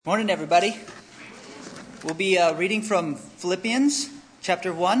Morning, everybody. We'll be reading from Philippians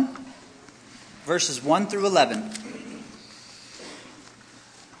chapter 1, verses 1 through 11. Give me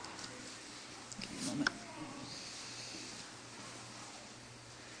a moment.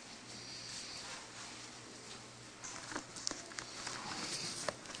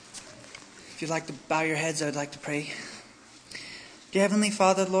 If you'd like to bow your heads, I would like to pray. Dear Heavenly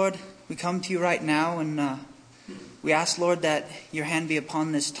Father, Lord, we come to you right now and we ask, Lord, that your hand be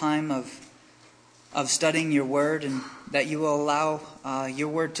upon this time of studying your word, and that you will allow your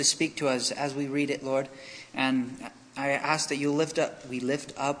word to speak to us as we read it, Lord. And I ask that you lift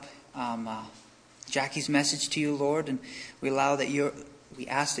up Jackie's message to you, Lord, and we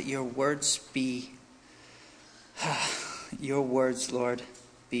ask that your words be your words, Lord,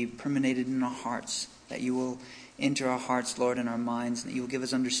 be permeated in our hearts, that you will enter our hearts, Lord, and our minds, and that you will give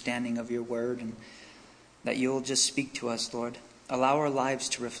us understanding of your word, and that you'll just speak to us, Lord. Allow our lives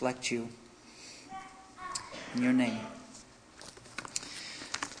to reflect you. In your name.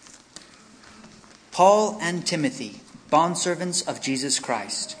 Paul and Timothy, bondservants of Jesus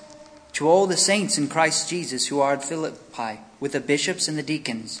Christ, to all the saints in Christ Jesus who are at Philippi, with the bishops and the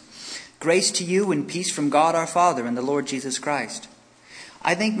deacons, grace to you and peace from God our Father and the Lord Jesus Christ.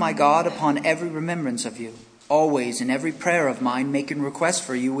 I thank my God upon every remembrance of you, always in every prayer of mine making request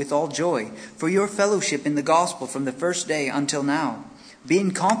for you with all joy, for your fellowship in the gospel from the first day until now,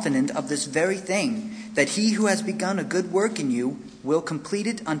 being confident of this very thing, that he who has begun a good work in you will complete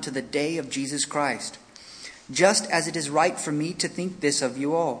it unto the day of Jesus Christ. Just as it is right for me to think this of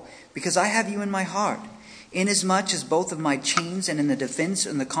you all, because I have you in my heart, inasmuch as both of my chains and in the defense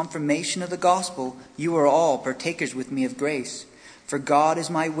and the confirmation of the gospel, you are all partakers with me of grace. For God is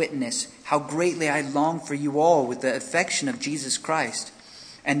my witness, how greatly I long for you all with the affection of Jesus Christ.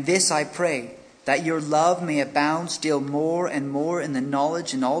 And this I pray, that your love may abound still more and more in the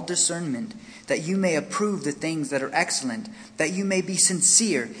knowledge and all discernment, that you may approve the things that are excellent, that you may be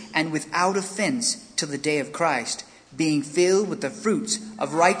sincere and without offense till the day of Christ, being filled with the fruits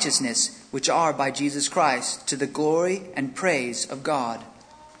of righteousness which are by Jesus Christ, to the glory and praise of God.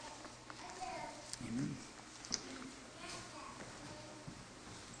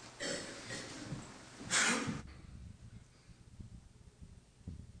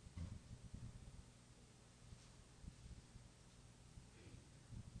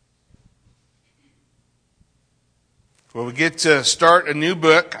 Well, we get to start a new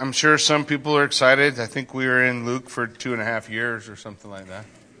book. I'm sure some people are excited. I think we were in Luke for 2.5 years or something like that.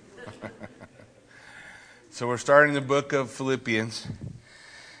 So we're starting the book of Philippians.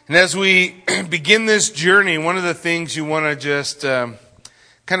 And as we begin this journey, one of the things you want to just kind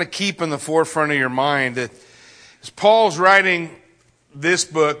of keep in the forefront of your mind is Paul's writing this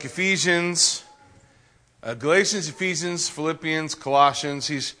book, Galatians, Ephesians, Philippians, Colossians.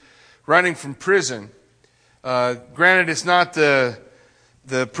 He's writing from prison. Granted, it's not the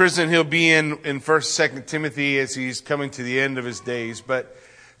prison he'll be in 1st and 2nd Timothy as he's coming to the end of his days, but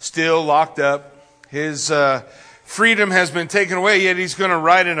still locked up. His freedom has been taken away, yet he's going to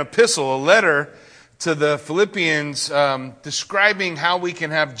write an epistle, a letter to the Philippians, describing how we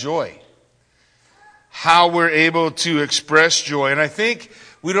can have joy, how we're able to express joy. And I think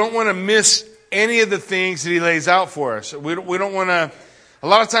we don't want to miss any of the things that he lays out for us. We don't want to. A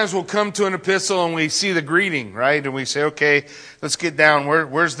lot of times we'll come to an epistle and we see the greeting, right? And we say, okay, let's get down.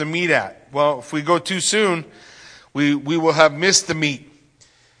 Where's the meat at? Well, if we go too soon, we will have missed the meat.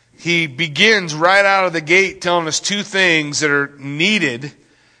 He begins right out of the gate telling us two things that are needed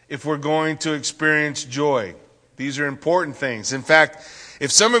if we're going to experience joy. These are important things. In fact,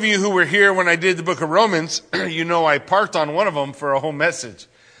 if some of you who were here when I did the book of Romans, you know I parked on one of them for a whole message.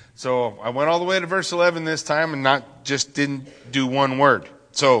 So I went all the way to verse 11 this time and didn't do one word.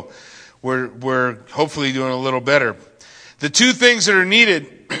 So we're hopefully doing a little better. The two things that are needed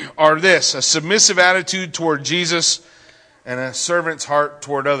are this: a submissive attitude toward Jesus and a servant's heart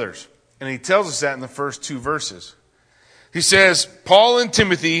toward others. And he tells us that in the first two verses. He says, Paul and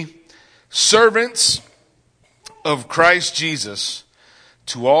Timothy, servants of Christ Jesus,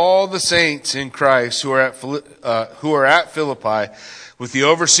 to all the saints in Christ who are at Philippi, with the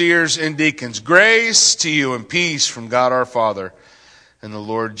overseers and deacons, grace to you and peace from God our Father and the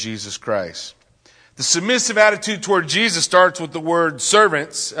Lord Jesus Christ. The submissive attitude toward Jesus starts with the word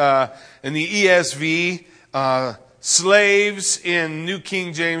servants in the ESV, slaves in New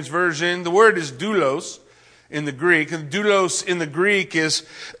King James Version. The word is doulos in the Greek. And doulos in the Greek is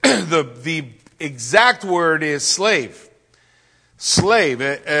the exact word is slave. Slave.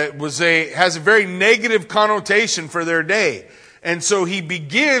 It has a very negative connotation for their day. And so he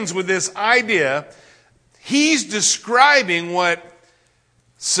begins with this idea. He's describing what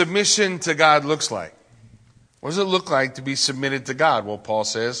submission to God looks like. What does it look like to be submitted to God? Well, Paul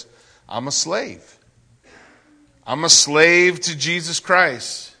says, I'm a slave. I'm a slave to Jesus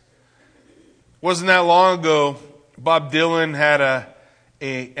Christ. Wasn't that long ago, Bob Dylan had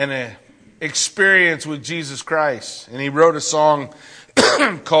an experience with Jesus Christ. And he wrote a song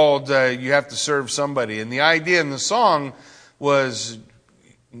called You Have to Serve Somebody. And the idea in the song was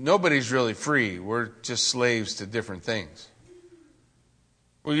nobody's really free. We're just slaves to different things.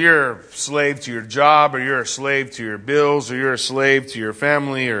 Well, you're a slave to your job, or you're a slave to your bills, or you're a slave to your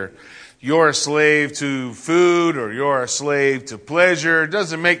family, or you're a slave to food, or you're a slave to pleasure. It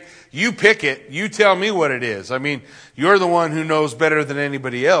doesn't make, you pick it. You tell me what it is. I mean, you're the one who knows better than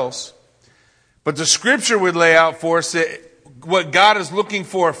anybody else. But the scripture would lay out for us that what God is looking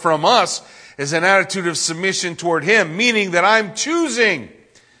for from us is an attitude of submission toward Him, meaning that I'm choosing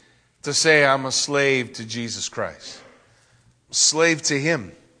to say I'm a slave to Jesus Christ. Slave to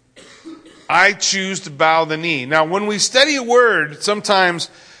Him. I choose to bow the knee. Now, when we study a word, sometimes,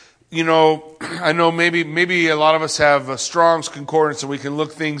 I know maybe a lot of us have a Strong's Concordance and we can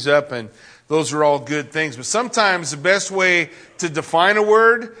look things up, and those are all good things. But sometimes the best way to define a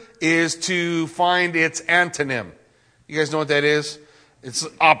word is to find its antonym. You guys know what that is? It's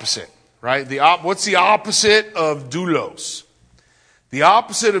opposite, right? What's the opposite of doulos? The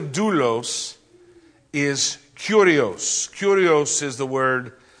opposite of doulos is Kyrios. Kyrios is the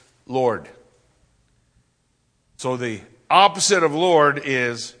word Lord. So the opposite of Lord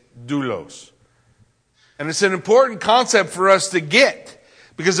is doulos. And it's an important concept for us to get.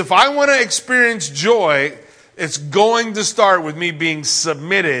 Because if I want to experience joy, it's going to start with me being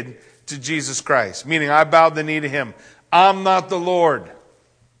submitted to Jesus Christ. Meaning I bowed the knee to Him. I'm not the Lord.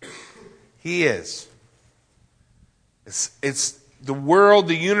 He is. It's the world,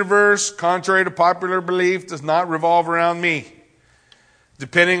 the universe, contrary to popular belief, does not revolve around me.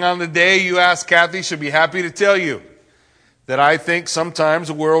 Depending on the day you ask Kathy, she'll be happy to tell you that I think sometimes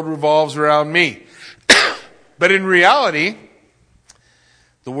the world revolves around me. But in reality,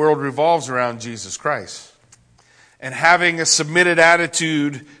 the world revolves around Jesus Christ. And having a submitted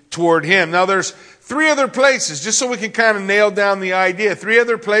attitude toward Him. Now there's 3 other places, just so we can kind of nail down the idea. 3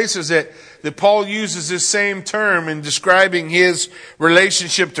 other places that Paul uses this same term in describing his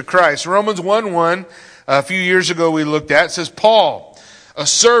relationship to Christ. Romans 1:1, a few years ago we looked at, says, Paul, a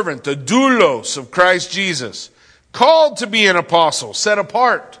servant, a doulos of Christ Jesus, called to be an apostle, set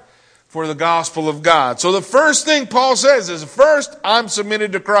apart for the gospel of God. So the first thing Paul says is, first, I'm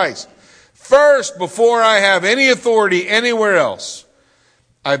submitted to Christ. First, before I have any authority anywhere else,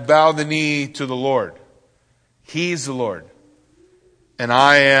 I bow the knee to the Lord. He's the Lord. And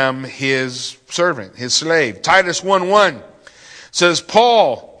I am His servant, His slave. Titus 1:1 says,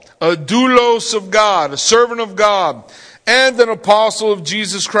 Paul, a doulos of God, a servant of God, and an apostle of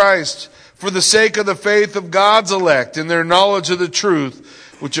Jesus Christ, for the sake of the faith of God's elect and their knowledge of the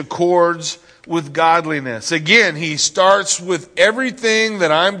truth, which accords with godliness. Again, he starts with everything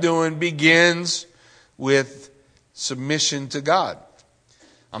that I'm doing begins with submission to God.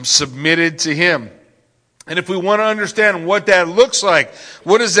 I'm submitted to Him. And if we want to understand what that looks like,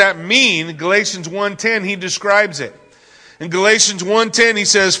 what does that mean? In Galatians 1:10, he describes it. In Galatians 1:10, he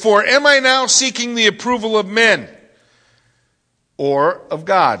says, For am I now seeking the approval of men or of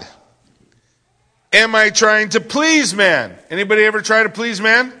God? Am I trying to please man? Anybody ever try to please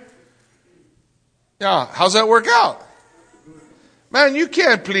man? Yeah, how's that work out? Man, you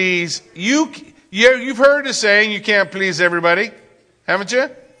can't please. You've heard the saying, you can't please everybody, haven't you?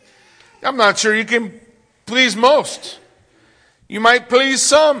 I'm not sure you can please most. You might please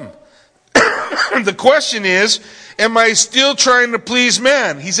some. The question is, am I still trying to please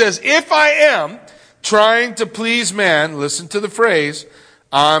man? He says, if I am trying to please man, listen to the phrase,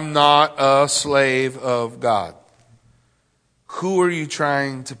 I'm not a slave of God. Who are you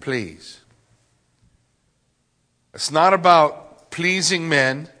trying to please? It's not about pleasing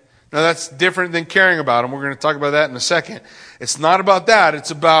men. Now that's different than caring about them. We're going to talk about that in a second. It's not about that.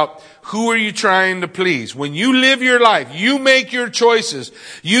 It's about who are you trying to please. When you live your life, you make your choices.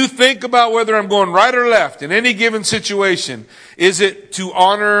 You think about whether I'm going right or left in any given situation. Is it to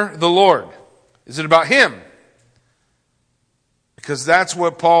honor the Lord? Is it about Him? Because that's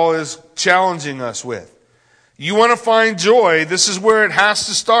what Paul is challenging us with. You want to find joy, this is where it has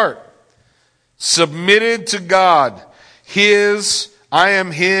to start. Submitted to God. I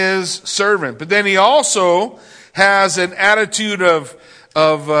am His servant. But then he also has an attitude of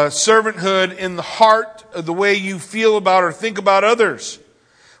servanthood in the heart of the way you feel about or think about others.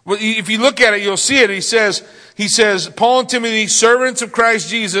 Well, if you look at it, you'll see it. He says, Paul and Timothy, servants of Christ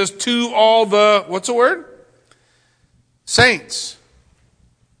Jesus, to all the, what's the word? Saints.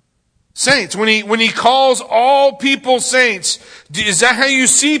 Saints, when he calls all people saints, is that how you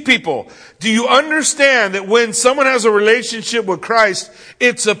see people? Do you understand that when someone has a relationship with Christ,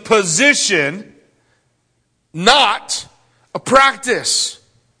 it's a position, not a practice?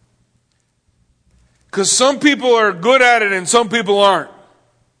 Because some people are good at it and some people aren't.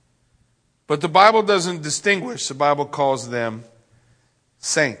 But the Bible doesn't distinguish. The Bible calls them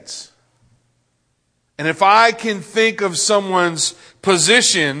saints. And if I can think of someone's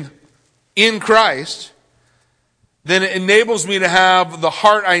position in Christ, then it enables me to have the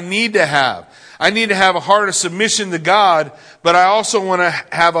heart I need to have. I need to have a heart of submission to God, but I also want to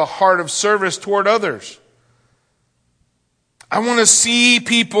have a heart of service toward others. I want to see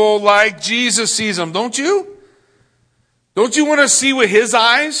people like Jesus sees them, don't you? Don't you want to see with His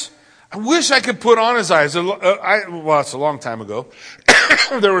eyes? I wish I could put on His eyes. Well, it's a long time ago.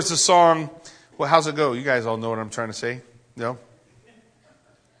 There was a song. Well, how's it go? You guys all know what I'm trying to say? No?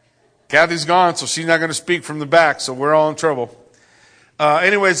 Kathy's gone, so she's not going to speak from the back, so we're all in trouble.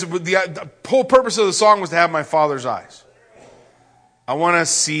 Anyways, the whole purpose of the song was to have my Father's eyes. I want to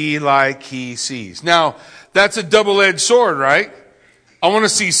see like He sees. Now, that's a double-edged sword, right? I want to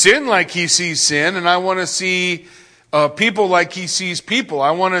see sin like He sees sin, and I want to see people like He sees people.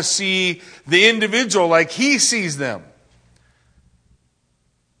 I want to see the individual like He sees them.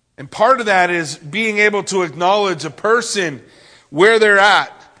 And part of that is being able to acknowledge a person where they're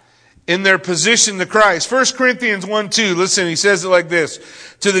at in their position to Christ. 1 Corinthians 1:2, listen, he says it like this.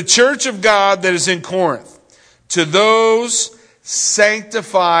 To the church of God that is in Corinth, to those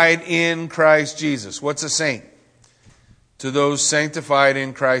sanctified in Christ Jesus. What's a saint? To those sanctified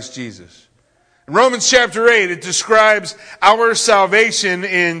in Christ Jesus. In Romans chapter 8, it describes our salvation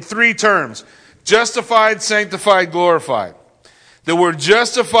in 3 terms. Justified, sanctified, glorified. That we're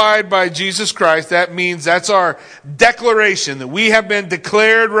justified by Jesus Christ, that means that's our declaration, that we have been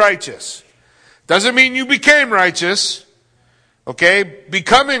declared righteous. Doesn't mean you became righteous. Okay?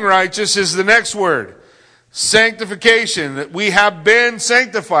 Becoming righteous is the next word. Sanctification, that we have been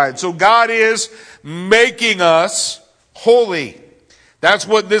sanctified. So God is making us holy. That's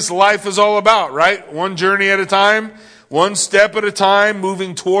what this life is all about, right? One journey at a time, one step at a time,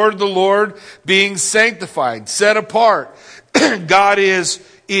 moving toward the Lord, being sanctified, set apart. God is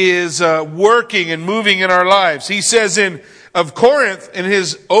working and moving in our lives. He says of Corinth, in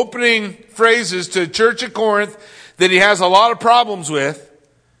his opening phrases to the church at Corinth, that he has a lot of problems with.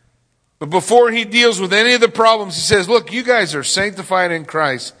 But before he deals with any of the problems, he says, look, you guys are sanctified in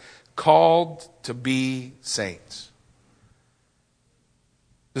Christ, called to be saints.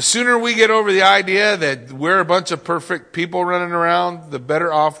 The sooner we get over the idea that we're a bunch of perfect people running around, the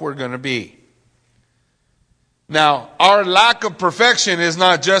better off we're going to be. Now, our lack of perfection is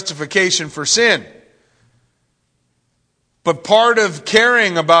not justification for sin. But part of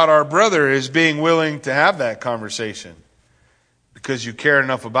caring about our brother is being willing to have that conversation. Because you care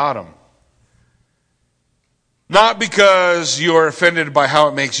enough about him. Not because you're offended by how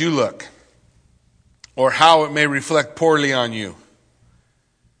it makes you look. Or how it may reflect poorly on you.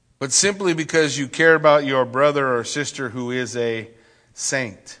 But simply because you care about your brother or sister who is a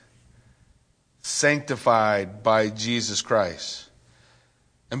saint. Sanctified by Jesus Christ.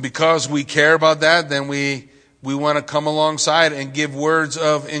 And because we care about that, then we want to come alongside and give words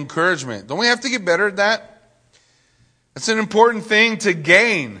of encouragement. Don't we have to get better at that? That's an important thing to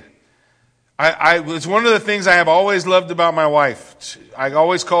gain. It's one of the things I have always loved about my wife. I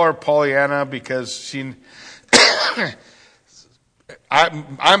always call her Pollyanna because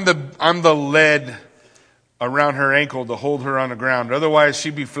I'm the lead around her ankle to hold her on the ground. Otherwise,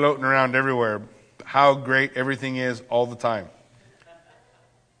 she'd be floating around everywhere. How great everything is all the time.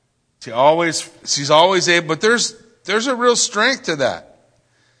 She's always able, but there's a real strength to that.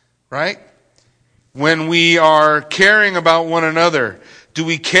 Right? When we are caring about one another, do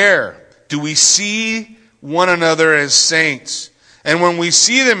we care? Do we see one another as saints? And when we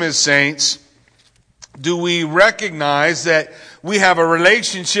see them as saints, do we recognize that we have a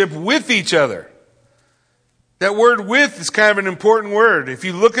relationship with each other? That word with is kind of an important word. If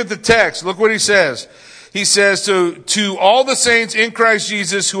you look at the text, look what he says. He says to all the saints in Christ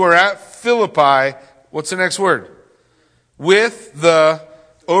Jesus who are at Philippi, what's the next word? With the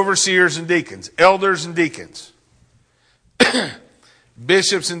overseers and deacons, elders and deacons.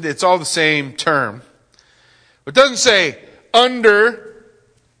 Bishops, and it's all the same term. It doesn't say under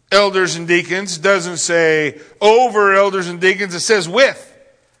elders and deacons. It doesn't say over elders and deacons. It says with.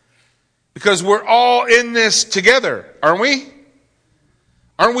 Because we're all in this together, aren't we?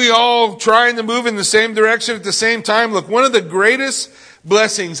 Aren't we all trying to move in the same direction at the same time? Look, one of the greatest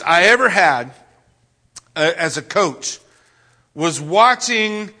blessings I ever had as a coach was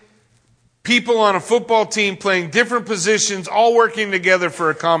watching people on a football team playing different positions, all working together for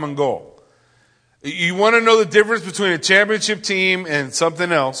a common goal. You want to know the difference between a championship team and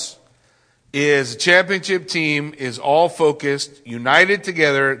something else? Is a championship team is all focused, united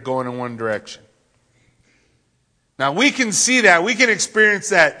together, going in one direction. Now we can see that, we can experience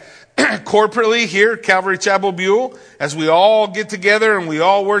that corporately here at Calvary Chapel Buell, as we all get together and we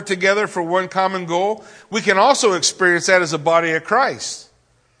all work together for one common goal. We can also experience that as a body of Christ.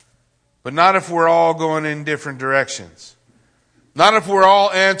 But not if we're all going in different directions. Not if we're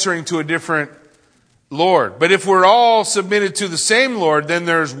all answering to a different Lord. But if we're all submitted to the same Lord, then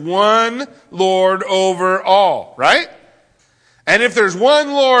there's one Lord over all, right? And if there's one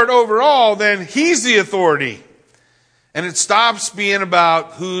Lord over all, then He's the authority. And it stops being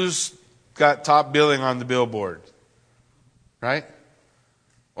about who's got top billing on the billboard, right?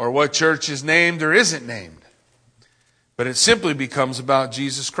 Or what church is named or isn't named. But it simply becomes about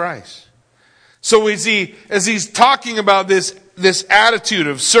Jesus Christ. So as he's talking about this attitude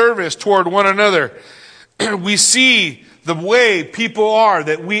of service toward one another, we see the way people are,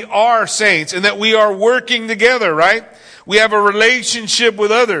 that we are saints and that we are working together, right? We have a relationship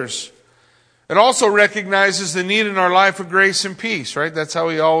with others. It also recognizes the need in our life of grace and peace, right? That's how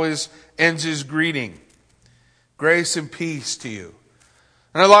he always ends his greeting. Grace and peace to you.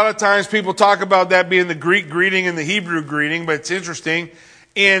 And a lot of times people talk about that being the Greek greeting and the Hebrew greeting, but it's interesting.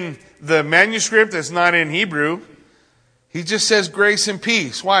 In the manuscript that's not in Hebrew, he just says grace and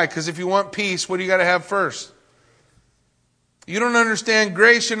peace. Why? Because if you want peace, what do you got to have first? You don't understand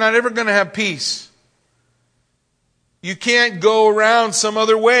grace, you're not ever going to have peace. You can't go around some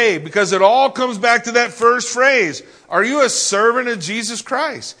other way, because it all comes back to that first phrase. Are you a servant of Jesus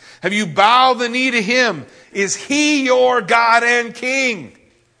Christ? Have you bowed the knee to Him? Is He your God and King?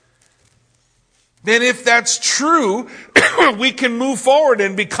 Then if that's true, we can move forward.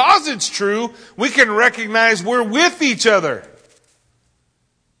 And because it's true, we can recognize we're with each other.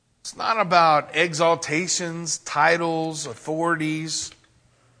 It's not about exaltations, titles, authorities.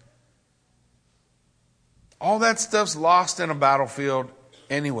 All that stuff's lost in a battlefield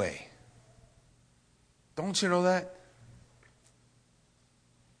anyway. Don't you know that?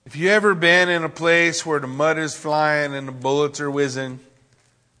 If you ever been in a place where the mud is flying and the bullets are whizzing,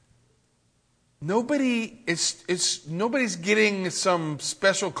 nobody's getting some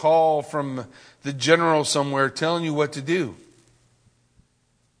special call from the general somewhere telling you what to do.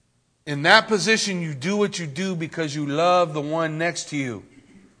 In that position, you do what you do because you love the one next to you.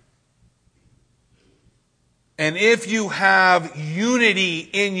 And if you have unity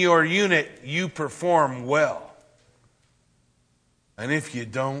in your unit, you perform well. And if you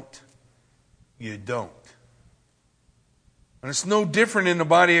don't, you don't. And it's no different in the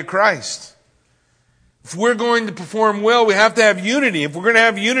body of Christ. If we're going to perform well, we have to have unity. If we're going to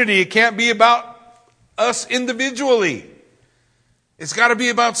have unity, it can't be about us individually. It's got to be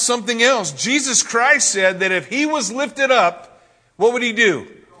about something else. Jesus Christ said that if He was lifted up, what would He do?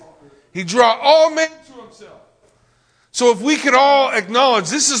 He'd draw all men to Himself. So if we could all acknowledge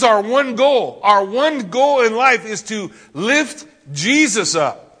this is our one goal. Our one goal in life is to lift Jesus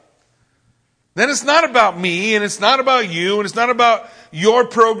up. Then it's not about me, and it's not about you, and it's not about your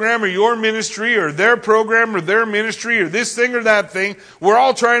program or your ministry or their program or their ministry or this thing or that thing. We're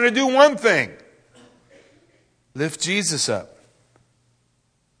all trying to do one thing. Lift Jesus up.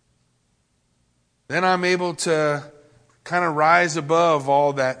 Then I'm able to kind of rise above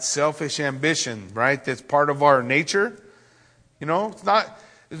all that selfish ambition, right? That's part of our nature. You know, it's not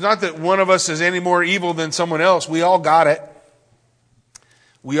that one of us is any more evil than someone else. We all got it.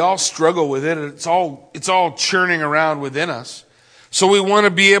 We all struggle with it. It's all churning around within us. So we want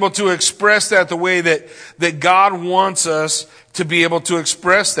to be able to express that the way that God wants us to be able to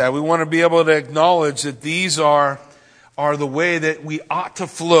express that. We want to be able to acknowledge that these are the way that we ought to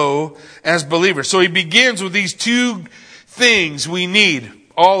flow as believers. So he begins with these two things we need,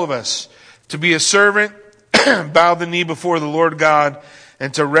 all of us, to be a servant, bow the knee before the Lord God,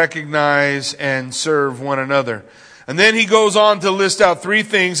 and to recognize and serve one another. And then he goes on to list out three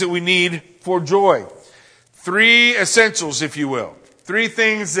things that we need for joy. Three essentials, if you will. Three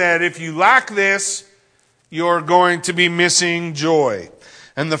things that if you lack this, you're going to be missing joy.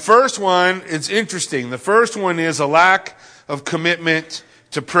 And the first one, it's interesting. The first one is a lack of commitment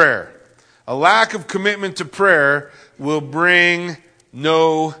to prayer. A lack of commitment to prayer will bring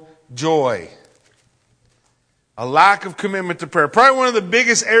no joy. A lack of commitment to prayer. Probably one of the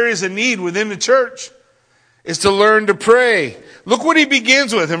biggest areas of need within the church is to learn to pray. Look what he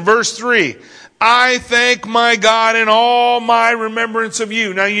begins with in verse 3. I thank my God in all my remembrance of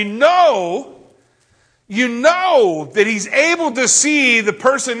you. Now you know You know that he's able to see the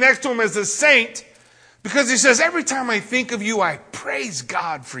person next to him as a saint because he says, every time I think of you, I praise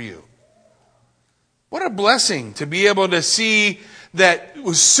God for you. What a blessing to be able to see that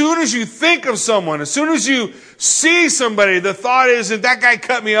as soon as you think of someone, as soon as you see somebody, the thought isn't, that guy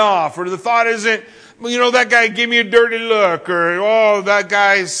cut me off, or the thought isn't, that guy gave me a dirty look, or, that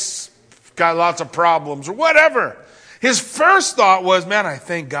guy's got lots of problems, or whatever. His first thought was, man, I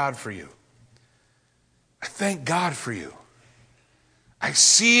thank God for you. I thank God for you. I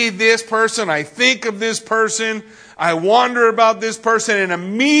see this person, I think of this person, I wonder about this person, and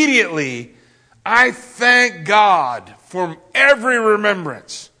immediately I thank God for every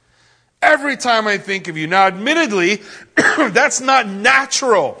remembrance. Every time I think of you. Now, admittedly, that's not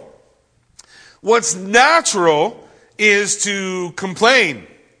natural. What's natural is to complain.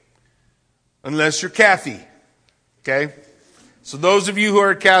 Unless you're Kathy. Okay? So those of you who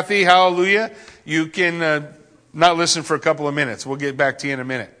are Kathy, hallelujah, you can not listen for a couple of minutes. We'll get back to you in a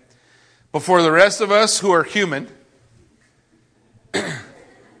minute. But for the rest of us who are human,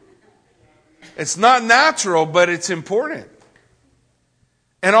 it's not natural, but it's important.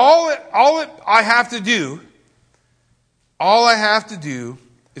 And all I have to do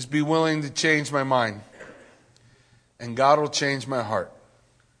is be willing to change my mind. And God will change my heart.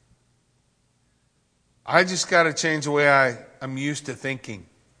 I just got to change the way I'm used to thinking.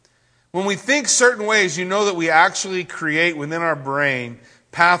 When we think certain ways, you know that we actually create within our brain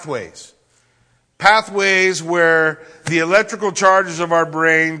pathways. Pathways where the electrical charges of our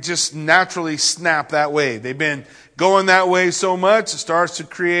brain just naturally snap that way. They've been going that way so much, it starts to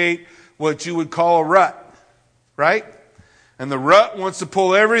create what you would call a rut. Right? And the rut wants to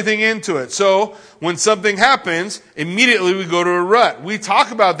pull everything into it. So when something happens, immediately we go to a rut. We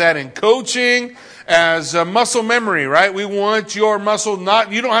talk about that in coaching as muscle memory, right? We want your muscle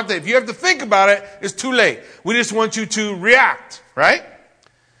you don't have to, if you have to think about it, it's too late. We just want you to react, right?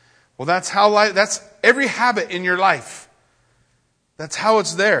 Well, that's every habit in your life. That's how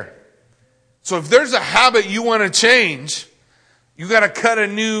it's there. So if there's a habit you want to change, you got to cut a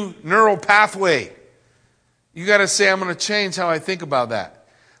new neural pathway. You got to say, I'm going to change how I think about that.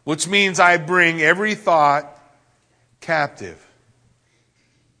 Which means I bring every thought captive.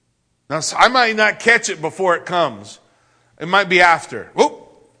 Now, I might not catch it before it comes. It might be after. Oh,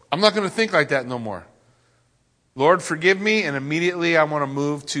 I'm not going to think like that no more. Lord, forgive me. And immediately I want to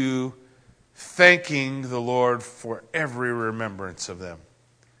move to thanking the Lord for every remembrance of them.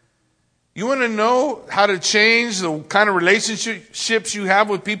 You want to know how to change the kind of relationships you have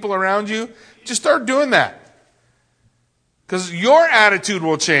with people around you? Just start doing that. Because your attitude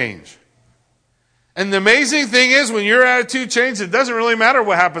will change. And the amazing thing is, when your attitude changes, it doesn't really matter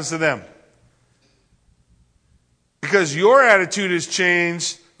what happens to them. Because your attitude is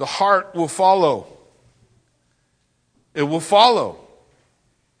changed, the heart will follow. It will follow.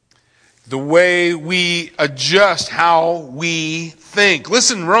 The way we adjust how we think.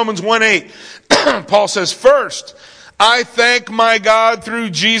 Listen, Romans 1:8, Paul says, first, I thank my God through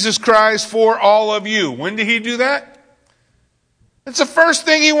Jesus Christ for all of you. When did he do that? It's the first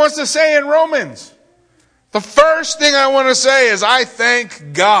thing he wants to say in Romans. The first thing I want to say is, I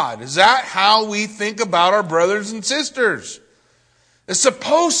thank God. Is that how we think about our brothers and sisters? It's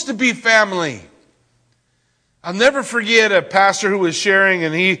supposed to be family. I'll never forget a pastor who was sharing,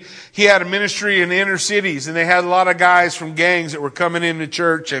 and he had a ministry in the inner cities, and they had a lot of guys from gangs that were coming into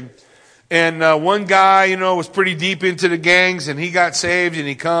church, and one guy, was pretty deep into the gangs, and he got saved, and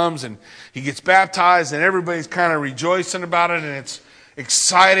he comes, and he gets baptized, and everybody's kind of rejoicing about it, and it's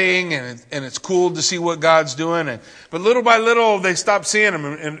exciting, and it's cool to see what God's doing. But little by little, they stopped seeing him,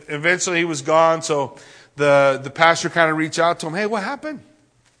 and eventually he was gone. So the pastor kind of reached out to him, hey, what happened?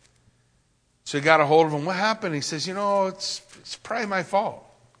 So he got a hold of him. What happened? He says, it's probably my fault.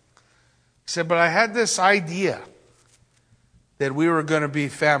 He said, but I had this idea that we were going to be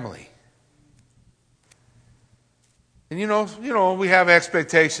family. And we have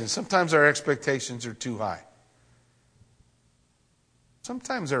expectations. Sometimes our expectations are too high.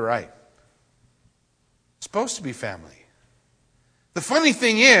 Sometimes they're right. It's supposed to be family. The funny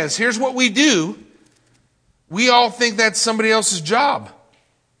thing is, here's what we do. We all think that's somebody else's job.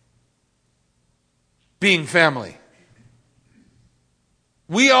 Being family.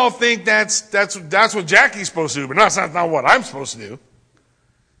 We all think that's what Jackie's supposed to do, but that's not what I'm supposed to do.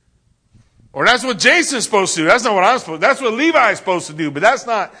 Or that's what Jason's supposed to do. That's not what I'm supposed to do. That's what Levi's supposed to do, but that's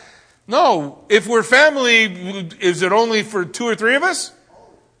not. No, if we're family, is it only for 2 or 3 of us?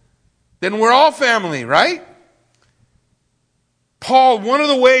 Then we're all family, right? Paul, one of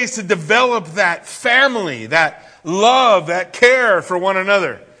the ways to develop that family, that love, that care for one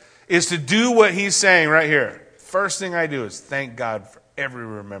another, is to do what he's saying right here. First thing I do is thank God for every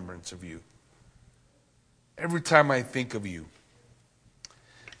remembrance of you. Every time I think of you.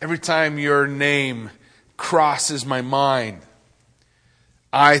 Every time your name crosses my mind,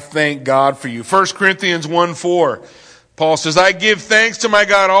 I thank God for you. 1 Corinthians 1:4, Paul says, I give thanks to my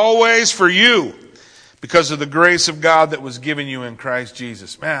God always for you, because of the grace of God that was given you in Christ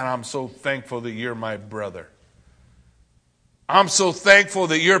Jesus. Man, I'm so thankful that you're my brother. I'm so thankful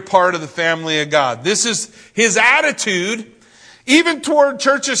that you're part of the family of God. This is his attitude, even toward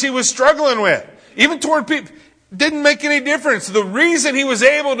churches he was struggling with. Even toward people. Didn't make any difference. The reason he was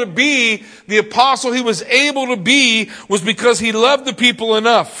able to be the apostle he was able to be was because he loved the people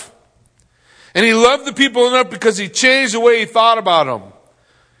enough. And he loved the people enough because he changed the way he thought about them.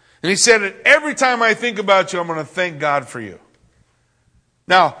 And he said that every time I think about you, I'm going to thank God for you.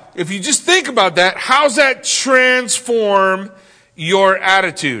 Now, if you just think about that, how's that transform your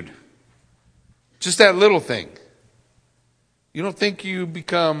attitude? Just that little thing. You don't think you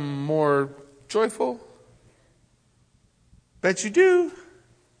become more joyful? Bet you do.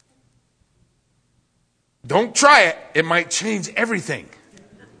 Don't try it. It might change everything.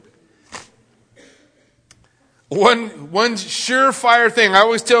 One surefire thing. I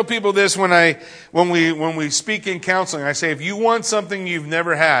always tell people this when we speak in counseling. I say, if you want something you've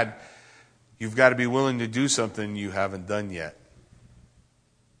never had, you've got to be willing to do something you haven't done yet.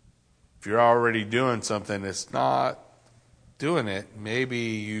 If you're already doing something that's not doing it, maybe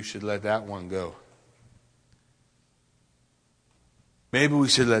you should let that one go. Maybe we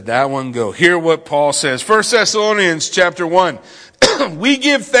should let that one go. Hear what Paul says. 1 Thessalonians chapter 1. We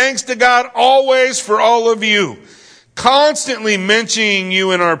give thanks to God always for all of you, constantly mentioning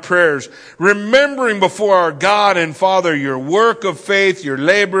you in our prayers, remembering before our God and Father your work of faith, your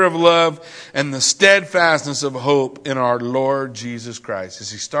labor of love, and the steadfastness of hope in our Lord Jesus Christ.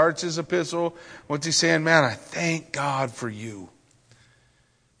 As he starts his epistle, what's he saying? Man, I thank God for you,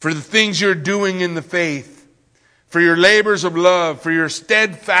 for the things you're doing in the faith, for your labors of love, for your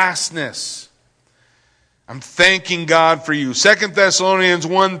steadfastness. I'm thanking God for you. 2 Thessalonians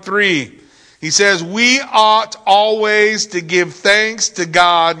 1:3. He says, we ought always to give thanks to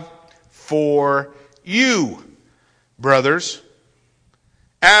God for you, brothers,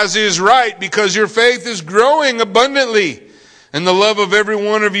 as is right, because your faith is growing abundantly, and the love of every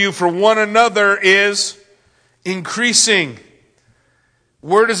one of you for one another is increasing.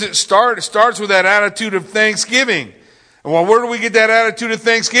 Where does it start? It starts with that attitude of thanksgiving. Well, where do we get that attitude of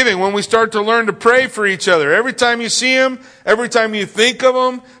thanksgiving? When we start to learn to pray for each other. Every time you see them, every time you think of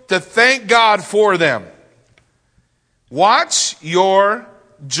them, to thank God for them. Watch your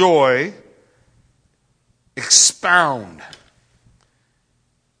joy expound.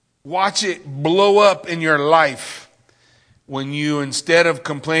 Watch it blow up in your life when you, instead of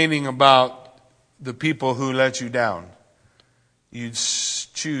complaining about the people who let you down, you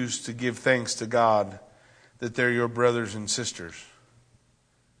choose to give thanks to God that they're your brothers and sisters,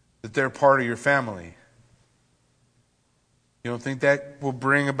 that they're part of your family. You don't think that will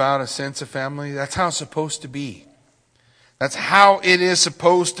bring about a sense of family? That's how it's supposed to be. That's how it is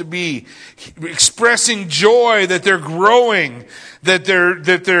supposed to be. Expressing joy that they're growing, that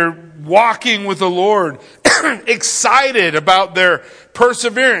they're walking with the Lord, excited about their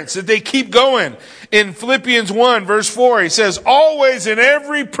perseverance, that they keep going. In Philippians 1 verse 4, he says, always in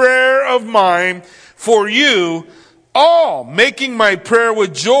every prayer of mine for you, all making my prayer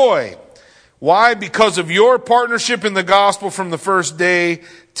with joy. Why? Because of your partnership in the gospel from the first day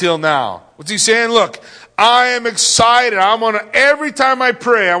till now. What's he saying? Look, I am excited. Every time I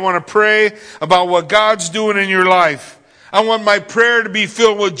pray, I want to pray about what God's doing in your life. I want my prayer to be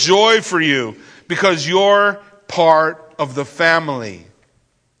filled with joy for you because you're part of the family.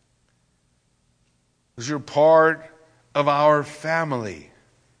 Because you're part of our family.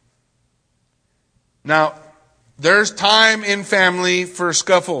 Now, there's time in family for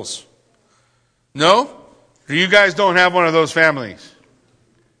scuffles. No? You guys don't have one of those families.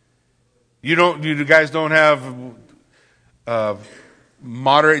 You guys don't have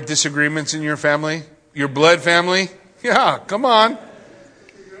moderate disagreements in your family? Your blood family? Yeah, come on.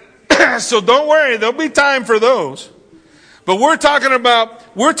 So don't worry, there'll be time for those. But we're talking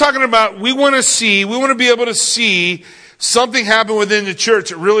about we want to be able to see something happen within the church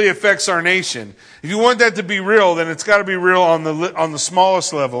that really affects our nation. If you want that to be real, then it's got to be real on the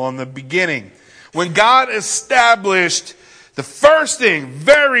smallest level, on the beginning. When God established the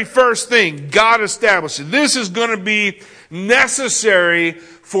very first thing God established, this is going to be necessary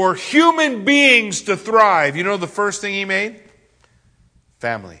for human beings to thrive. You know the first thing he made?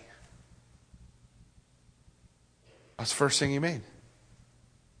 Family. That's the first thing he made.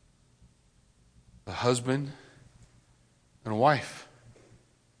 a husband, and a wife.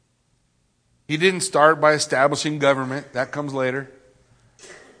 He didn't start by establishing government. That comes later.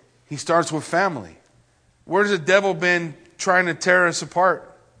 He starts with family. Where's the devil been trying to tear us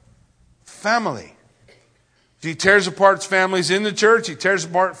apart? Family. He tears apart families in the church. He tears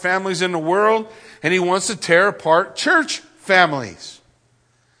apart families in the world. And he wants to tear apart church families.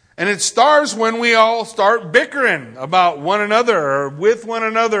 And it starts when we all start bickering about one another or with one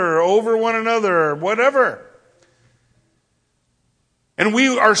another or over one another or whatever. And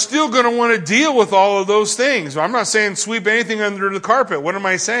we are still going to want to deal with all of those things. I'm not saying sweep anything under the carpet. What am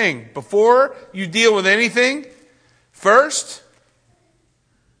I saying? Before you deal with anything, first,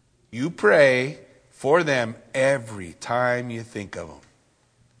 you pray for them every time you think of them.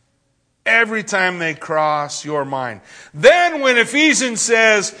 Every time they cross your mind. Then when Ephesians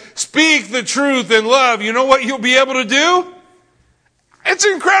says, speak the truth in love, you know what you'll be able to do? It's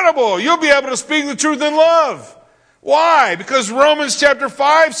incredible. You'll be able to speak the truth in love. Why? Because Romans chapter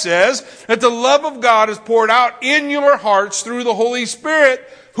 5 says that the love of God is poured out in your hearts through the Holy Spirit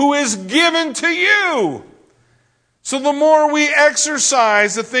who is given to you. So the more we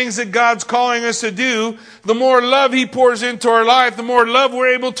exercise the things that God's calling us to do, the more love He pours into our life, the more love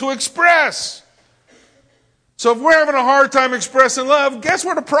we're able to express. So if we're having a hard time expressing love, guess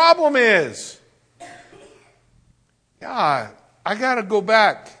what the problem is? Yeah, I got to go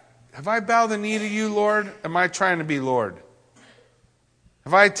back. Have I bowed the knee to you, Lord? Am I trying to be Lord?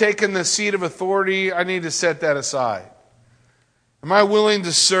 Have I taken the seat of authority? I need to set that aside. Am I willing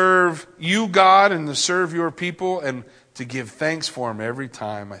to serve you, God, and to serve your people and to give thanks for them every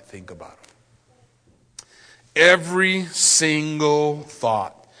time I think about them? Every single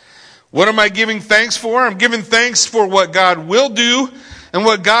thought. What am I giving thanks for? I'm giving thanks for what God will do and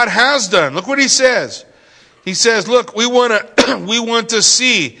what God has done. Look what he says. He says, look, we want to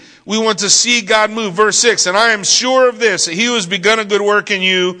see God move. Verse 6, and I am sure of this, that he who has begun a good work in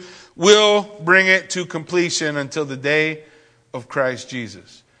you will bring it to completion until the day of Christ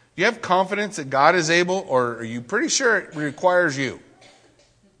Jesus. Do you have confidence that God is able, or are you pretty sure it requires you?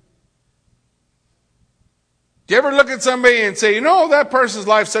 Do you ever look at somebody and say, you know, that person's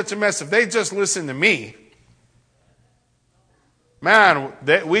life's such a mess, if they just listen to me, man,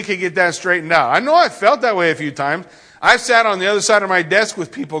 we could get that straightened out. I know I felt that way a few times. I've sat on the other side of my desk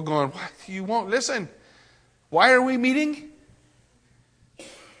with people going, what? You won't listen? Why are we meeting?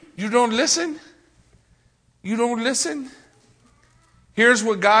 You don't listen? You don't listen? Here's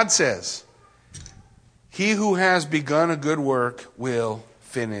what God says. He who has begun a good work will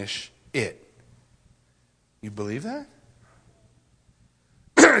finish it. You believe that?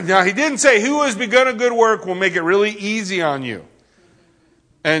 Now, he didn't say who has begun a good work will make it really easy on you.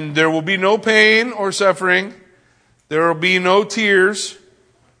 And there will be no pain or suffering. There will be no tears.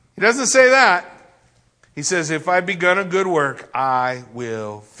 He doesn't say that. He says, if I've begun a good work, I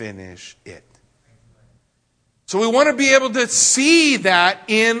will finish it. So we want to be able to see that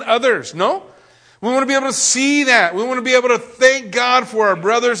in others. No? We want to be able to see that. We want to be able to thank God for our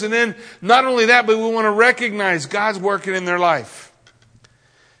brothers. And then not only that, but we want to recognize God's working in their life.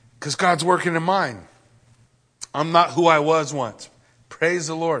 Because God's working in mine. I'm not who I was once. Praise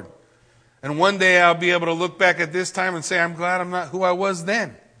the Lord. And one day I'll be able to look back at this time and say, I'm glad I'm not who I was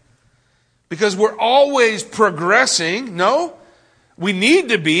then. Because we're always progressing. No? We need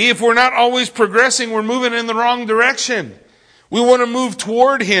to be. If we're not always progressing, we're moving in the wrong direction. We want to move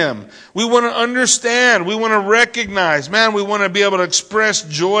toward Him. We want to understand. We want to recognize. Man, we want to be able to express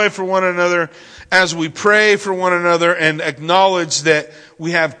joy for one another as we pray for one another and acknowledge that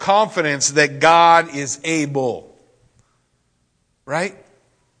we have confidence that God is able. Right?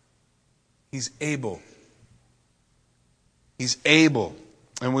 He's able. He's able.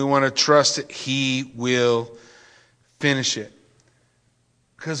 And we want to trust that He will finish it.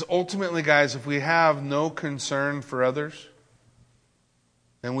 Because ultimately, guys, if we have no concern for others,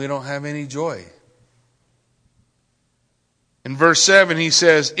 then we don't have any joy. In verse 7, he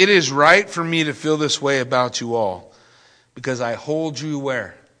says, it is right for me to feel this way about you all, because I hold you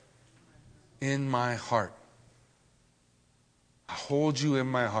where? In my heart. I hold you in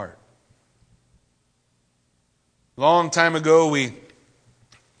my heart. Long time ago, we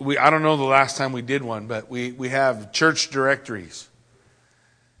I don't know the last time we did one, but we have church directories.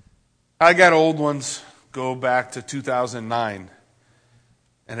 I got old ones, go back to 2009.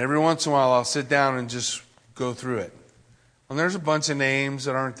 And every once in a while I'll sit down and just go through it. And there's a bunch of names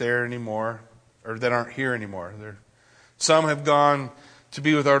that aren't there anymore, or that aren't here anymore. Some have gone to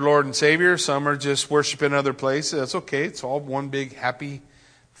be with our Lord and Savior. Some are just worshiping other places. That's okay. It's all one big happy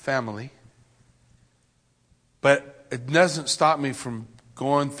family. But it doesn't stop me from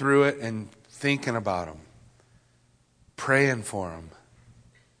going through it and thinking about them, praying for them.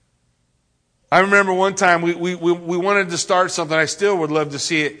 I remember one time we wanted to start something. I still would love to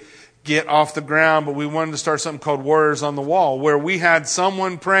see it get off the ground, but we wanted to start something called Warriors on the Wall, where we had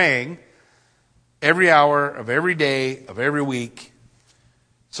someone praying every hour of every day of every week.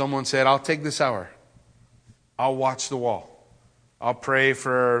 Someone said, I'll take this hour. I'll watch the wall. I'll pray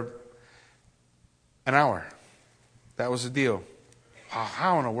for an hour. That was the deal.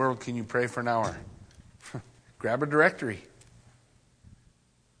 How in the world can you pray for an hour? Grab a directory.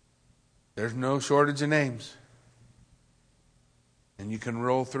 There's no shortage of names. And you can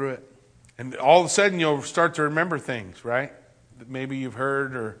roll through it. And all of a sudden you'll start to remember things, right? That maybe you've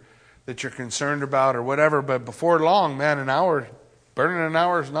heard or that you're concerned about or whatever. But before long, man, burning an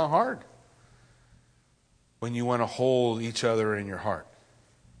hour is not hard. When you want to hold each other in your heart.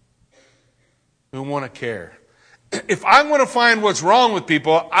 We want to care. If I want to find what's wrong with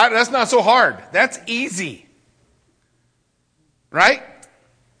people, that's not so hard. That's easy. Right?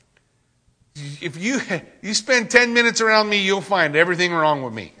 If you spend 10 minutes around me, you'll find everything wrong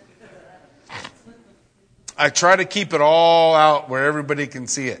with me. I try to keep it all out where everybody can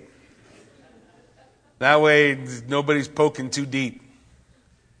see it. That way, nobody's poking too deep.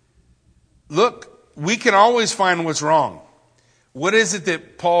 Look, we can always find what's wrong. What is it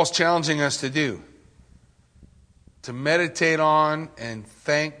that Paul's challenging us to do? To meditate on and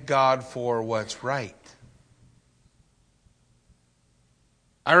thank God for what's right.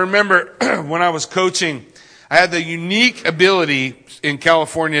 I remember when I was coaching, I had the unique ability in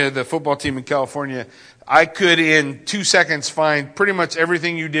California, the football team in California, I could in 2 seconds find pretty much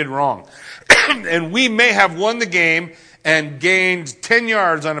everything you did wrong. And we may have won the game and gained 10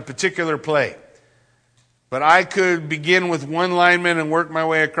 yards on a particular play. But I could begin with one lineman and work my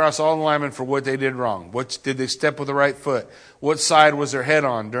way across all the linemen for what they did wrong. Did they step with the right foot? What side was their head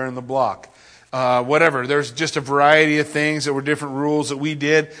on during the block? Whatever. There's just a variety of things that were different rules that we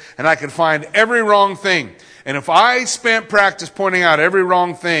did. And I could find every wrong thing. And if I spent practice pointing out every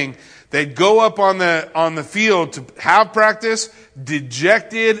wrong thing, they'd go up on the field to have practice,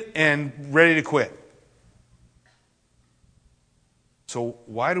 dejected and ready to quit. So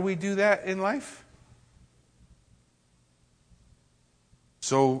why do we do that in life?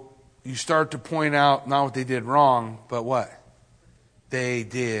 So you start to point out not what they did wrong, but what they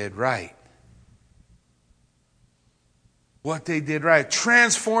did right. What they did right.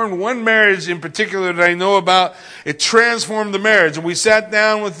 Transformed one marriage in particular that I know about. It transformed the marriage. And we sat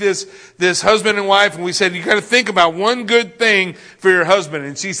down with this husband and wife and we said, you got to think about one good thing for your husband.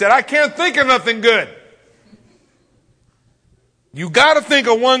 And she said, I can't think of nothing good. You got to think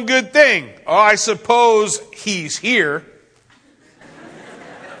of one good thing. Oh, I suppose he's here.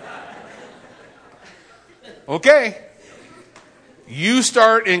 Okay. You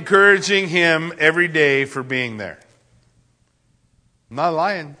start encouraging him every day for being there. I'm not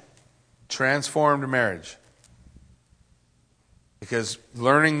lying. Transformed marriage. Because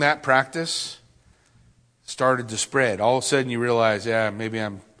learning that practice started to spread. All of a sudden you realize, maybe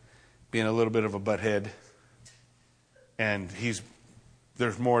I'm being a little bit of a butthead. And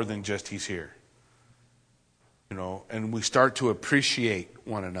there's more than just he's here. And we start to appreciate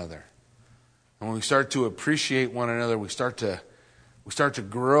one another. And when we start to appreciate one another, we start to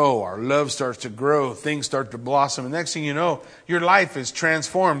grow. Our love starts to grow. Things start to blossom. And next thing you know, your life is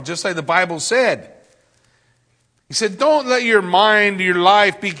transformed, just like the Bible said. He said, don't let your mind, your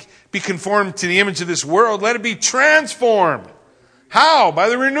life be conformed to the image of this world. Let it be transformed. How? By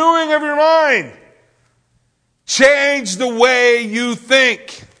the renewing of your mind. Change the way you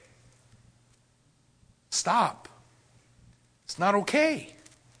think. Stop. It's not okay.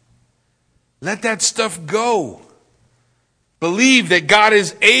 Let that stuff go. Believe that God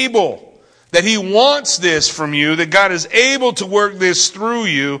is able, that He wants this from you, that God is able to work this through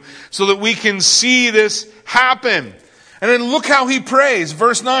you so that we can see this happen. And then look how he prays.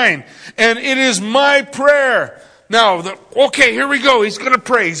 Verse 9. And it is my prayer. Now, okay, here we go. He's going to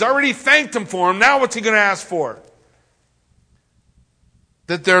pray. He's already thanked him for him. Now what's he going to ask for?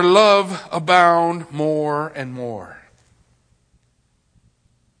 That their love abound more and more.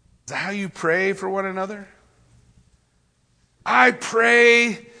 Is that how you pray for one another? I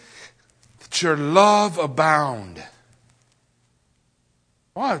pray that your love abound.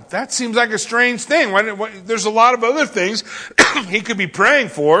 Well, that seems like a strange thing. There's a lot of other things he could be praying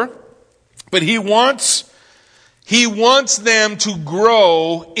for, but he wants them to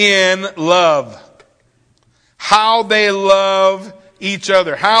grow in love. How they love each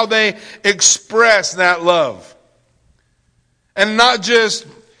other, how they express that love. And not just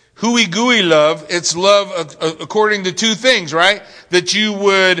hooey-gooey love, it's love according to two things, right? That you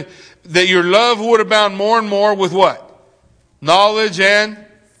would that your love would abound more and more with what? Knowledge and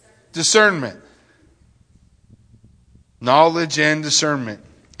discernment. Knowledge and discernment.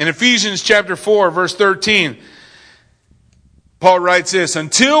 In Ephesians chapter 4, verse 13, Paul writes this,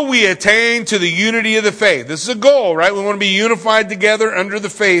 until we attain to the unity of the faith. This is a goal, right? We want to be unified together under the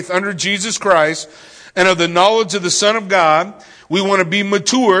faith, under Jesus Christ, and of the knowledge of the Son of God. We want to be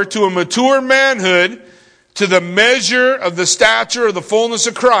mature to a mature manhood, to the measure of the stature of the fullness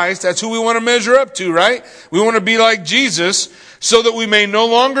of Christ. That's who we want to measure up to, right? We want to be like Jesus, so that we may no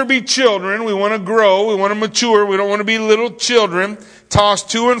longer be children. We want to grow. We want to mature. We don't want to be little children,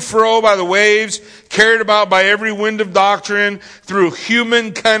 tossed to and fro by the waves, carried about by every wind of doctrine, through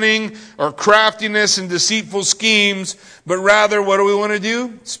human cunning or craftiness and deceitful schemes. But rather, what do we want to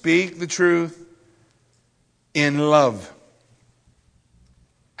do? Speak the truth in love.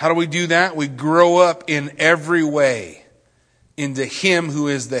 How do we do that? We grow up in every way into Him who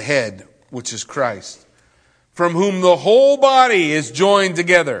is the head, which is Christ, from whom the whole body is joined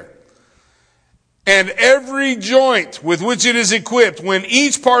together. And every joint with which it is equipped, when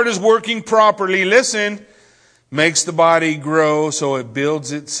each part is working properly, listen, makes the body grow so it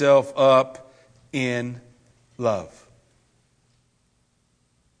builds itself up in love.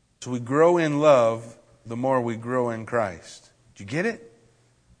 So we grow in love the more we grow in Christ. Did you get it?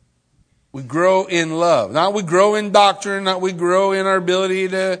 We grow in love. Not we grow in doctrine, not we grow in our ability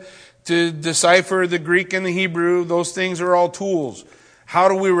to decipher the Greek and the Hebrew. Those things are all tools. How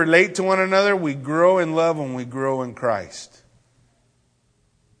do we relate to one another? We grow in love when we grow in Christ.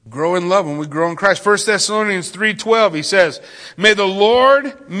 Grow in love when we grow in Christ. 1 Thessalonians 3:12, he says, may the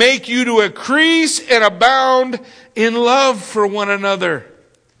Lord make you to increase and abound in love for one another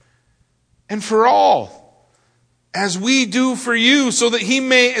and for all, as we do for you, so that He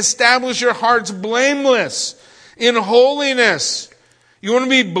may establish your hearts blameless in holiness. You want to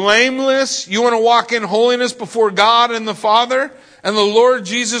be blameless? You want to walk in holiness before God and the Father and the Lord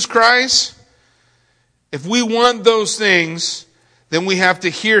Jesus Christ? If we want those things, then we have to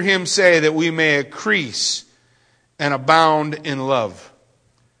hear Him say that we may increase and abound in love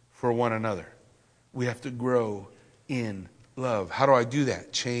for one another. We have to grow in love. How do I do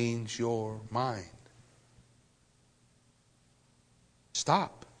that? Change your mind.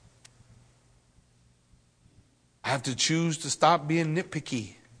 Stop. I have to choose to stop being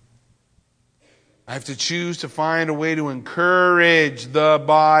nitpicky. I have to choose to find a way to encourage the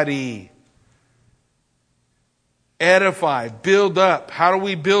body. Edify, build up. How do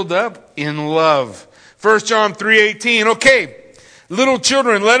we build up? In love. 1 John 3:18. Okay, little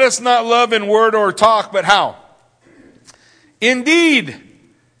children, let us not love in word or talk, but how? Indeed.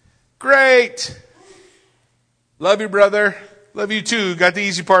 Great. Love you, brother. Love you too. Got the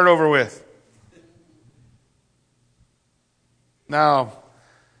easy part over with. Now,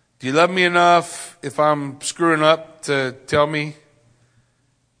 do you love me enough if I'm screwing up to tell me?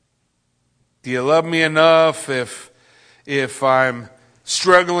 Do you love me enough if I'm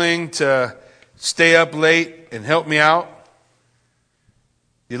struggling to stay up late and help me out?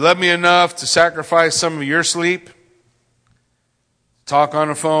 Do you love me enough to sacrifice some of your sleep? Talk on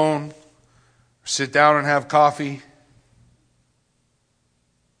the phone? Or sit down and have coffee?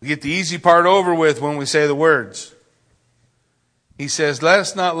 We get the easy part over with when we say the words. He says, let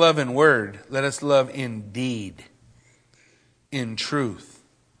us not love in word. Let us love in deed. In truth.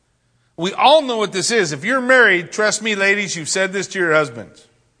 We all know what this is. If you're married, trust me, ladies, you've said this to your husbands.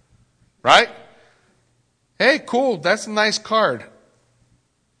 Right? Hey, cool. That's a nice card.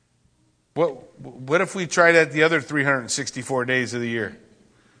 What if we tried that the other 364 days of the year?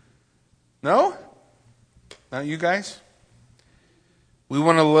 No? Not you guys? We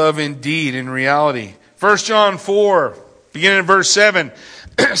want to love in deed, in reality. 1 John 4, beginning in verse 7,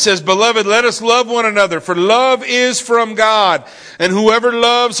 says, beloved, let us love one another, for love is from God. And whoever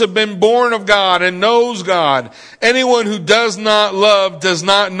loves have been born of God and knows God. Anyone who does not love does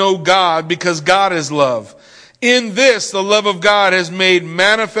not know God, because God is love. In this, the love of God has made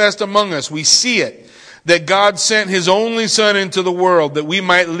manifest among us. We see it, that God sent His only Son into the world, that we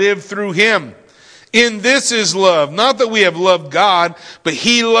might live through Him. In this is love, not that we have loved God, but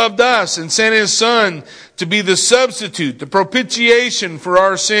He loved us and sent His Son to be the substitute, the propitiation for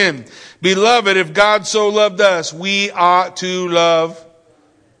our sin. Beloved, if God so loved us, we ought to love.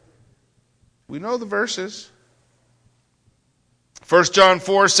 We know the verses. 1 John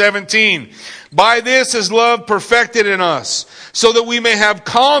 4:17. By this is love perfected in us, so that we may have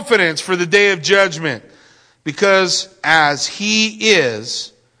confidence for the day of judgment. Because as He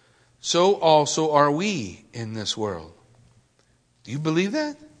is, so also are we in this world. Do you believe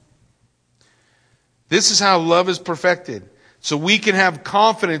that? This is how love is perfected. So we can have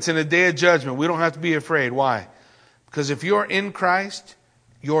confidence in a day of judgment. We don't have to be afraid. Why? Because if you're in Christ,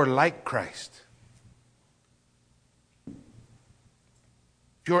 you're like Christ.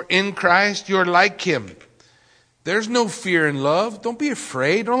 If you're in Christ, you're like Him. There's no fear in love. Don't be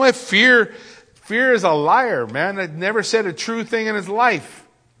afraid. Don't let fear. Fear is a liar, man. That never said a true thing in his life.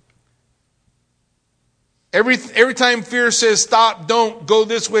 Every time fear says stop, don't, go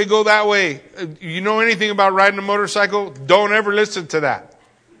this way, go that way. You know anything about riding a motorcycle? Don't ever listen to that.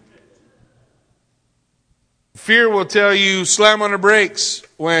 Fear will tell you slam on the brakes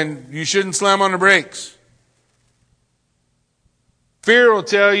when you shouldn't slam on the brakes. Fear will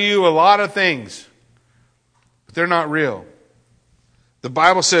tell you a lot of things, but they're not real. The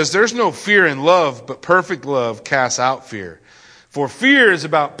Bible says there's no fear in love, but perfect love casts out fear. For fear is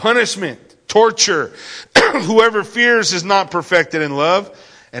about punishment, torture. Whoever fears is not perfected in love.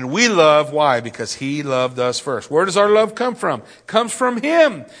 And we love, why? Because He loved us first. Where does our love come from? It comes from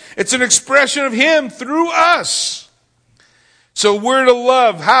Him. It's an expression of Him through us. So we're to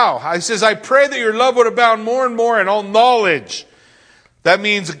love. How? He says, I pray that your love would abound more and more in all knowledge. That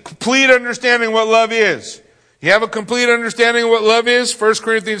means a complete understanding of what love is. You have a complete understanding of what love is? 1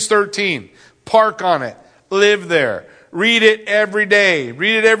 Corinthians 13. Park on it. Live there. Read it every day.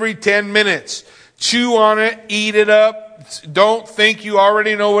 Read it every 10 minutes. Chew on it. Eat it up. Don't think you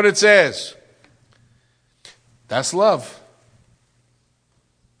already know what it says. That's love.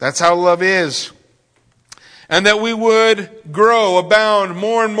 That's how love is. And that we would grow, abound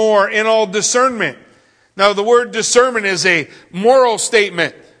more and more in all discernment. Now, the word discernment is a moral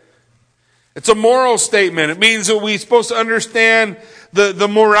statement. It's a moral statement. It means that we're supposed to understand the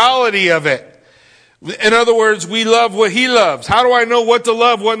morality of it. In other words, we love what He loves. How do I know what to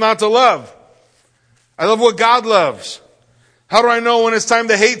love, what not to love? I love what God loves. How do I know when it's time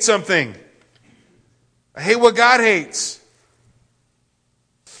to hate something? I hate what God hates.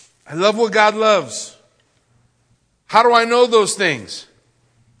 I love what God loves. How do I know those things?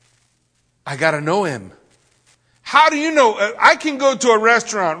 I got to know Him. How do you know? I can go to a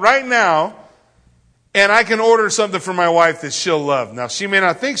restaurant right now and I can order something for my wife that she'll love. Now, she may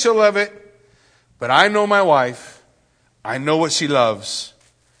not think she'll love it, but I know my wife. I know what she loves.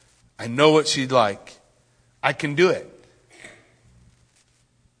 I know what she'd like. I can do it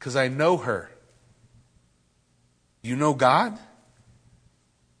because I know her. Do you know God?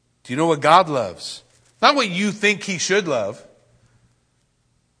 Do you know what God loves? Not what you think He should love.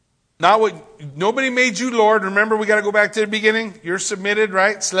 Not what, nobody made you Lord. Remember, we got to go back to the beginning. You're submitted,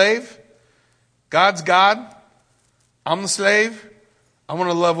 right? Slave. God's God. I'm the slave. I want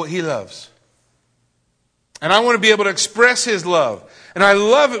to love what He loves. And I want to be able to express His love. And I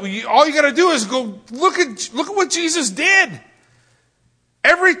love it. All you got to do is go look at what Jesus did.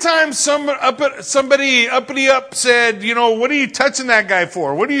 Every time somebody uppity up said, you know, what are you touching that guy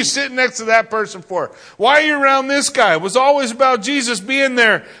for? What are you sitting next to that person for? Why are you around this guy? It was always about Jesus being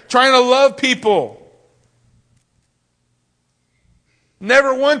there, trying to love people.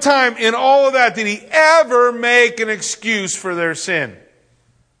 Never one time in all of that did He ever make an excuse for their sin.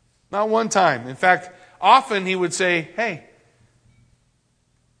 Not one time. In fact, often He would say, hey,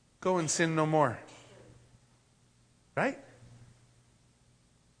 go and sin no more. Right?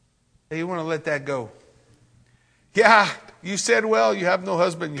 Hey, you want to let that go. Yeah, you said, well, you have no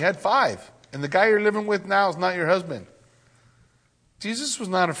husband. You had 5. And the guy you're living with now is not your husband. Jesus was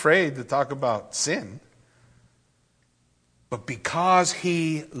not afraid to talk about sin. But because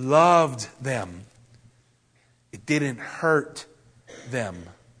He loved them, it didn't hurt them.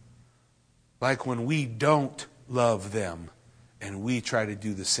 Like when we don't love them and we try to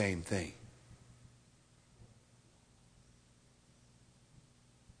do the same thing.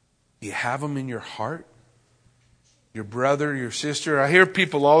 You have them in your heart? Your brother, your sister? I hear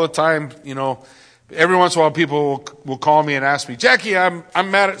people all the time, you know, every once in a while people will call me and ask me, Jackie, I'm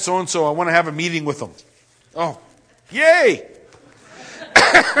mad at so-and-so. I want to have a meeting with them. Oh, yay!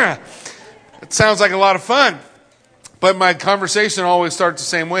 It sounds like a lot of fun. But my conversation always starts the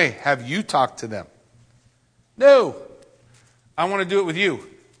same way. Have you talked to them? No. I want to do it with you.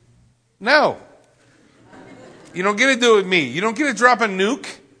 No. You don't get to do it with me. You don't get to drop a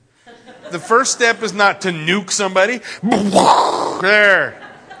nuke. The first step is not to nuke somebody. There.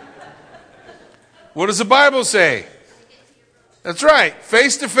 What does the Bible say? That's right.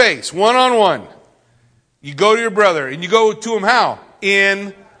 Face to face. One-on-one. You go to your brother. And you go to him how?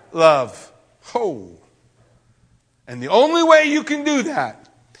 In love. Oh. And the only way you can do that,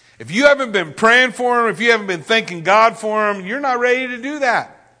 if you haven't been praying for him, if you haven't been thanking God for him, you're not ready to do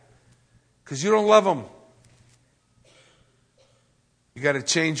that. Because you don't love him. You got to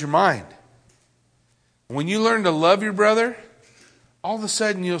change your mind. When you learn to love your brother, all of a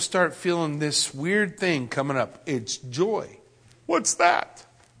sudden you'll start feeling this weird thing coming up. It's joy. What's that?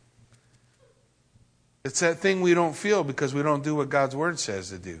 It's that thing we don't feel because we don't do what God's Word says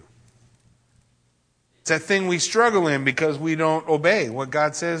to do. It's that thing we struggle in because we don't obey what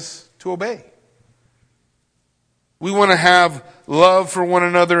God says to obey. We want to have love for one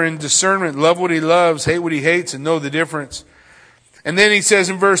another and discernment. Love what He loves, hate what He hates, and know the difference. And then he says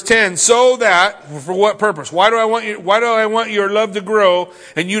in verse 10, so that, for what purpose? Why do I want your love to grow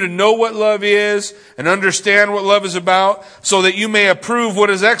and you to know what love is and understand what love is about, so that you may approve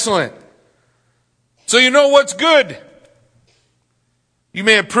what is excellent? So you know what's good. You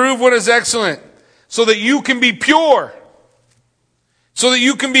may approve what is excellent, so that you can be pure, so that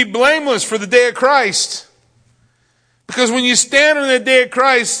you can be blameless for the day of Christ. Because when you stand on the day of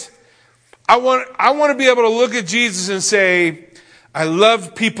Christ, I want to be able to look at Jesus and say, I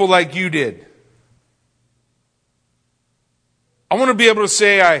loved people like you did. I want to be able to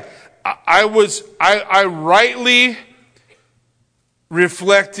say I rightly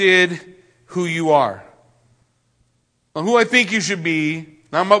reflected who you are. Who I think you should be.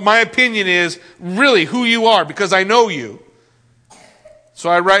 Now my opinion is really who you are because I know you. So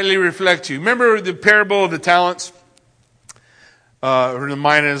I rightly reflect you. Remember the parable of the talents? Or the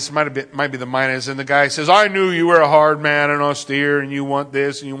minas, might be the minas, and the guy says, I knew you were a hard man and austere, and you want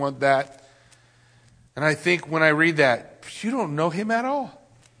this and you want that. And I think when I read that, you don't know him at all.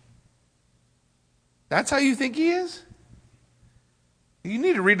 That's how you think he is? You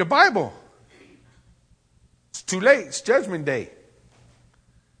need to read the Bible. It's too late. It's Judgment Day.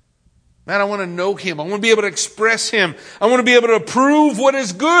 Man, I want to know him. I want to be able to express him. I want to be able to approve what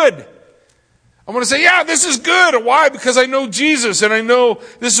is good. I want to say, yeah, this is good. Why? Because I know Jesus and I know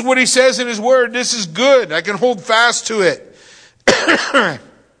this is what He says in His Word. This is good. I can hold fast to it. And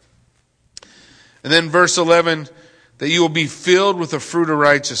then verse 11, that you will be filled with the fruit of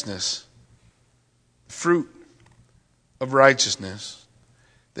righteousness. Fruit of righteousness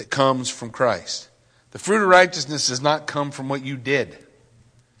that comes from Christ. The fruit of righteousness does not come from what you did.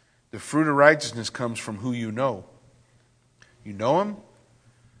 The fruit of righteousness comes from who you know. You know Him?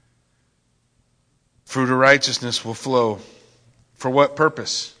 Fruit of righteousness will flow. For what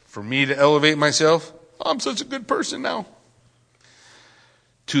purpose? For me to elevate myself? I'm such a good person now.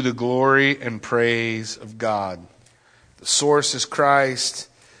 To the glory and praise of God. The source is Christ.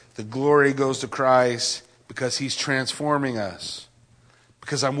 The glory goes to Christ because He's transforming us.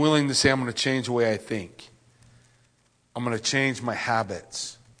 Because I'm willing to say I'm going to change the way I think. I'm going to change my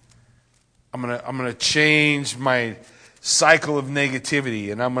habits. I'm going to change my cycle of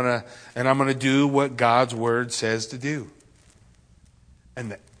negativity, and I'm gonna do what God's Word says to do.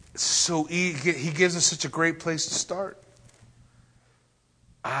 And so He gives us such a great place to start.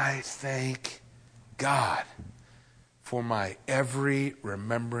 I thank God for my every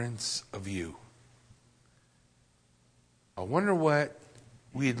remembrance of you. I wonder what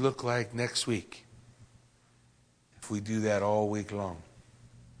we'd look like next week if we do that all week long.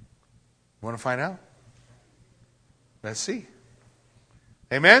 Want to find out? Let's see.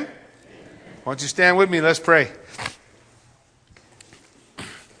 Amen? Why don't you stand with me? Let's pray.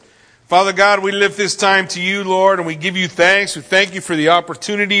 Father God, we lift this time to you, Lord, and we give you thanks. We thank you for the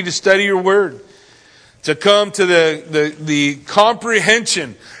opportunity to study your word, to come to the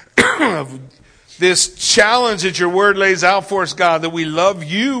comprehension of this challenge that your word lays out for us, God, that we love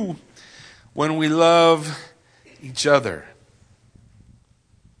you when we love each other.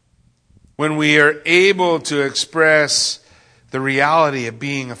 When we are able to express the reality of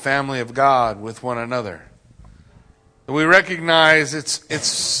being a family of God with one another. We recognize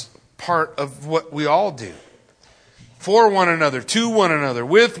it's part of what we all do. For one another, to one another,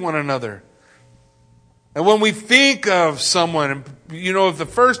 with one another. And when we think of someone, if the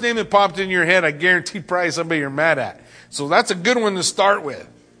first name that popped in your head, I guarantee probably somebody you're mad at. So that's a good one to start with.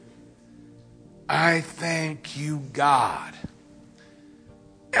 I thank you, God.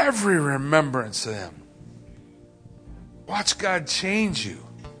 Every remembrance of them. Watch God change you.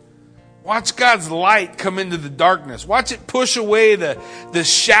 Watch God's light come into the darkness. Watch it push away the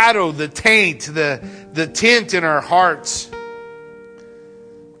shadow, the taint, the tint in our hearts.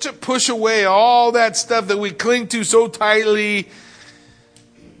 Watch it push away all that stuff that we cling to so tightly.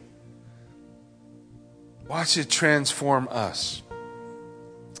 Watch it transform us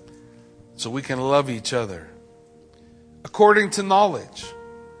so we can love each other according to knowledge,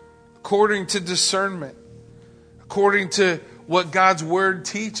 according to discernment, according to what God's Word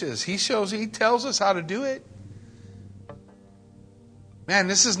teaches. He tells us how to do it. Man,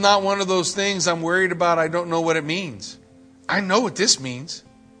 this is not one of those things I'm worried about. I don't know what it means. I know what this means.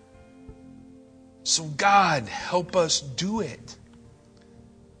 So God, help us do it.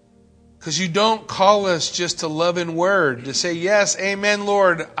 Because you don't call us just to love in word, to say, yes, amen,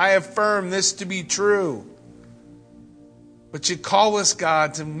 Lord, I affirm this to be true. But you call us,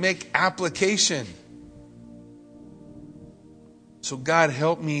 God, to make application. So God,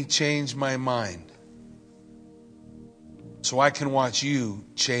 help me change my mind so I can watch you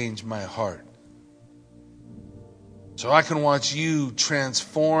change my heart. So I can watch you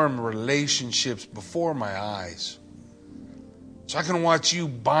transform relationships before my eyes. So I can watch you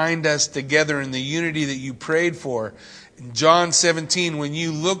bind us together in the unity that you prayed for. In John 17, when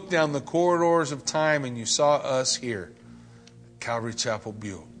you looked down the corridors of time and you saw us here at Calvary Chapel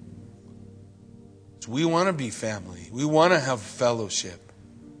Buell. So we want to be family. We want to have fellowship.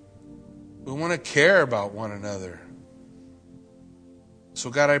 We want to care about one another. So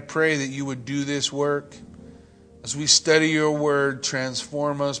God, I pray that you would do this work. As we study your word,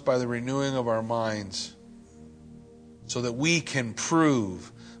 transform us by the renewing of our minds so that we can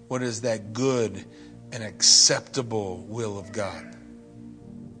prove what is that good and acceptable will of God.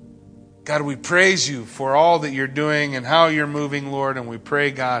 God, we praise you for all that you're doing and how you're moving, Lord, and we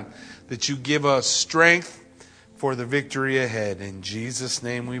pray, God, that you give us strength for the victory ahead. In Jesus'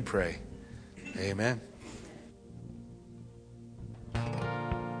 name we pray. Amen.